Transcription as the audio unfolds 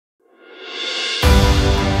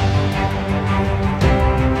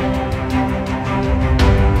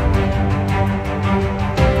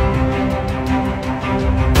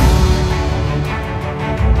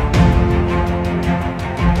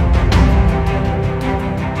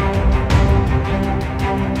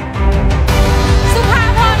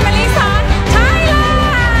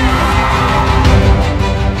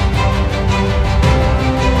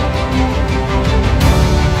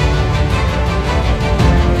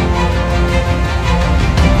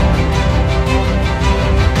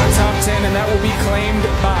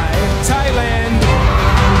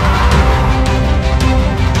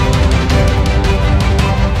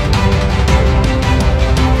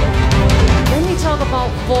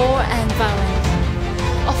of war and violence.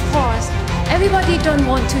 Of course, everybody don't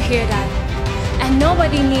want to hear that, and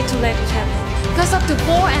nobody need to let it happen. Because of the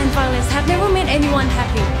war and violence have never made anyone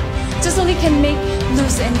happy, just only can make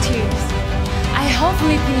lose and tears. I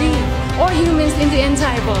hopefully believe all humans in the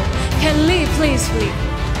entire world can live peacefully,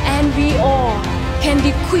 and we all can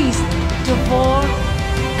decrease the war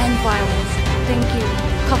and violence. Thank you.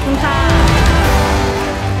 ขอบคุณค่ะ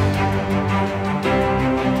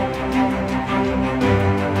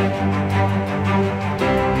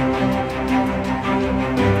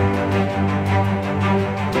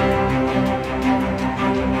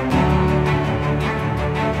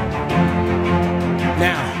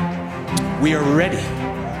Now, we are ready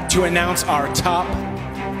to announce our top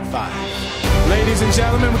 5. Ladies and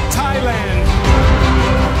gentlemen,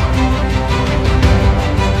 Thailand.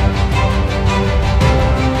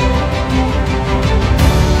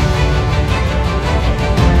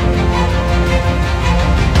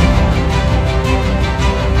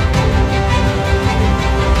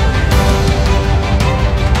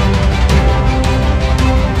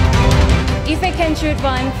 If I can shoot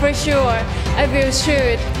one, for sure, I will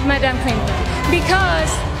shoot Madame Clinton.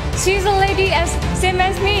 Because she's a lady as same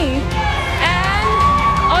as me. And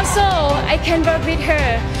also, I can work with her.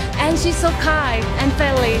 And she's so kind and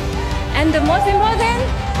friendly. And the most important,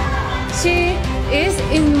 she is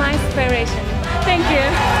in my inspiration. Thank you.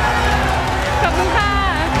 ขอบคุณค่ะ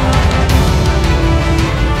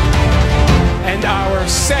And our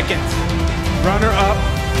second runner-up,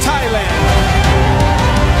 Thailand.